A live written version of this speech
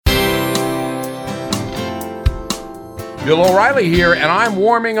Bill O'Reilly here, and I'm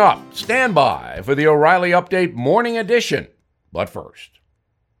warming up. Stand by for the O'Reilly Update Morning Edition. But first,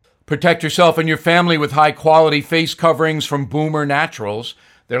 protect yourself and your family with high-quality face coverings from Boomer Naturals.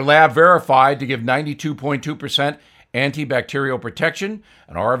 They're lab-verified to give 92.2% antibacterial protection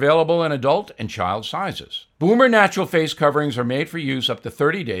and are available in adult and child sizes. Boomer Natural face coverings are made for use up to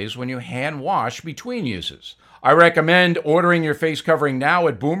 30 days when you hand wash between uses. I recommend ordering your face covering now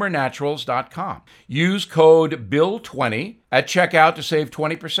at boomernaturals.com. Use code BILL20 at checkout to save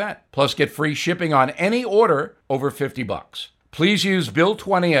 20%. Plus, get free shipping on any order over $50. Please use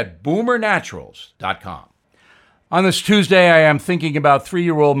BILL20 at boomernaturals.com. On this Tuesday, I am thinking about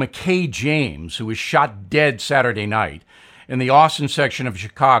 3-year-old McKay James, who was shot dead Saturday night in the Austin section of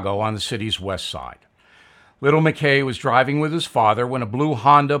Chicago on the city's west side. Little McKay was driving with his father when a blue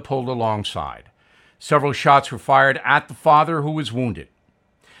Honda pulled alongside. Several shots were fired at the father, who was wounded.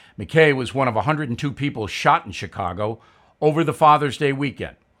 McKay was one of 102 people shot in Chicago over the Father's Day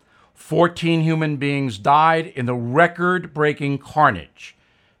weekend. 14 human beings died in the record-breaking carnage.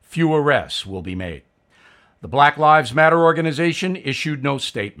 Few arrests will be made. The Black Lives Matter organization issued no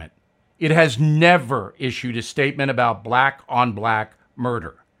statement. It has never issued a statement about black-on-black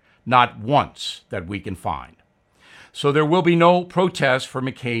murder, not once that we can find. So there will be no protest for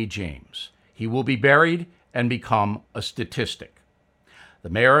McKay James. He will be buried and become a statistic. The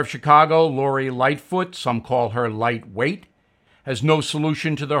mayor of Chicago, Lori Lightfoot, some call her lightweight, has no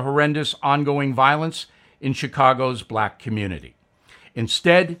solution to the horrendous ongoing violence in Chicago's black community.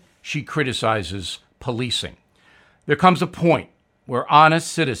 Instead, she criticizes policing. There comes a point where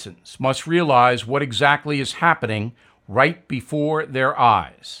honest citizens must realize what exactly is happening right before their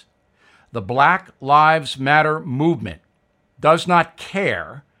eyes. The Black Lives Matter movement does not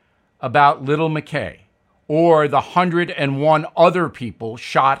care about little McKay or the 101 other people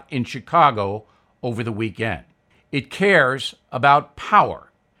shot in Chicago over the weekend. It cares about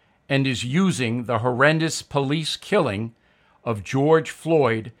power and is using the horrendous police killing of George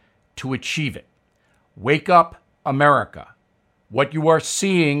Floyd to achieve it. Wake up, America. What you are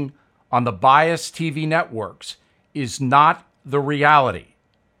seeing on the biased TV networks is not the reality.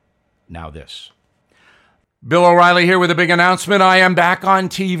 Now this. Bill O'Reilly here with a big announcement. I am back on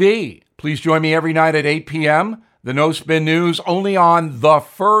TV. Please join me every night at 8 p.m. The No Spin News, only on The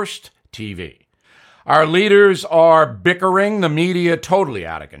First TV. Our leaders are bickering, the media totally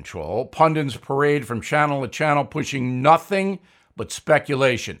out of control. Pundits parade from channel to channel, pushing nothing but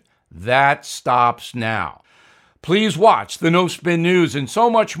speculation. That stops now. Please watch the No Spin News and so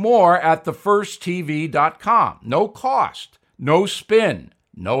much more at thefirsttv.com. No cost, no spin,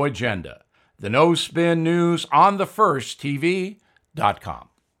 no agenda. The No Spin News on thefirsttv.com.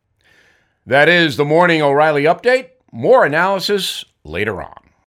 That is the Morning O'Reilly Update. More analysis later on.